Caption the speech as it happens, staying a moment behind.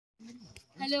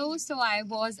Hello, so I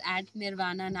was at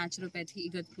Nirvana Naturopathy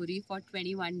Igatpuri for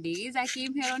 21 days. I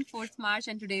came here on 4th March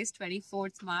and today is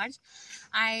 24th March.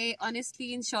 I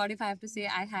honestly, in short, if I have to say,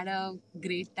 I had a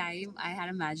great time. I had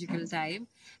a magical time.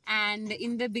 And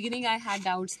in the beginning, I had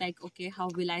doubts like, okay, how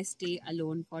will I stay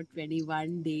alone for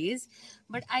 21 days?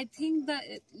 But I think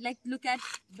look at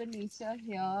the nature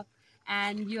here,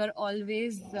 and you are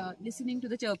always listening to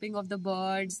the chirping of the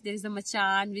birds. There is the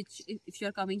machan, which if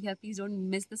you're coming here, please don't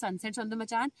miss the sunsets on the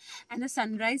machan and the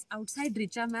sunrise outside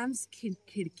Richa ma'am's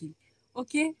khirki.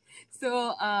 Okay,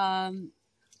 so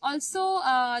also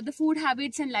the food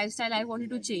habits and lifestyle I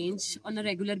wanted to change on a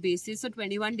regular basis. So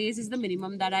 21 days is the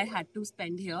minimum that I had to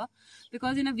spend here,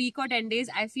 because in a week or 10 days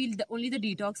I feel only the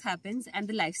detox happens and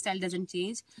the lifestyle doesn't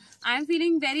change. I'm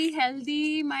feeling very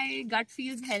healthy, my gut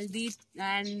feels healthy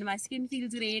and my skin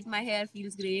feels great, my hair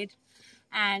feels great,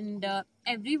 and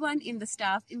everyone in the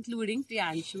staff including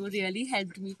Priyanshu really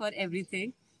helped me for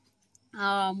everything.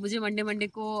 मुझे Monday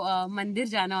को मंदिर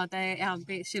जाना होता है, यहाँ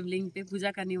पे शिवलिंग पे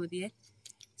पूजा करनी होती है.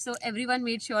 So everyone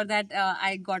made sure that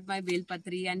I got my Bel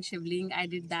Patri and Shivling. I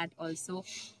did that also.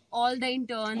 All the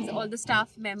interns, all the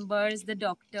staff members, the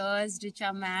doctors,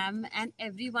 Richa ma'am, and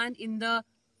everyone in the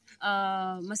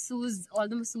masseuse, all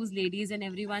the masseuse ladies and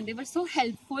everyone, they were so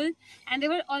helpful, and they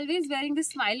were always wearing the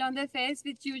smile on their face,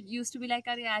 which you used to be like,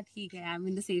 "Arey yaar, theek hai, I'm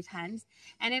in the safe hands."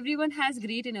 And everyone has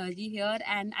great energy here.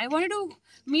 And I wanted to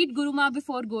meet Guruma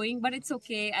before going, but it's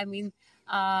okay. I mean,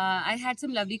 I had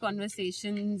some lovely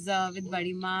conversations with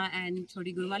Badi Ma and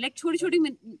Choti Guruma. Like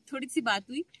थोड़ी सी बात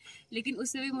हुई, लेकिन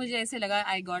उससे भी मुझे ऐसे लगा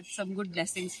I got some good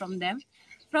blessings from them.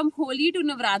 From Holi to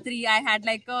Navratri, I had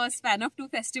like a span of 2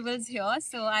 festivals here.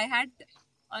 So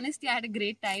honestly, I had a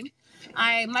great time.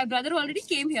 My brother already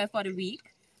came here for a week,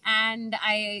 and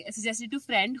I suggested to a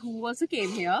friend who also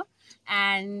came here,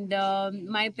 and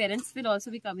my parents will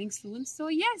also be coming soon. So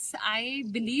yes, I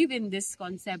believe in this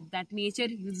concept that nature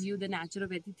heals you, the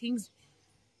naturopathy things,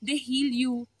 they heal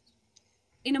you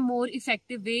in a more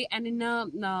effective way and in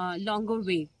a longer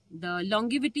way. The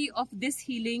longevity of this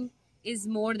healing is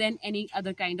more than any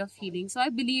other kind of healing. So I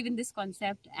believe in this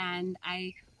concept, and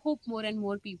I hope more and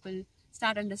more people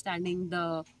start understanding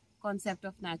the concept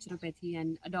of naturopathy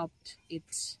and adapt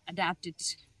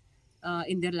it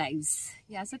in their lives.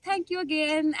 Yeah, so thank you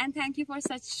again, and thank you for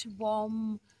such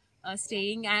warm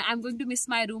staying. I'm going to miss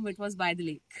my room. It was by the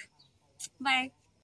lake. Bye.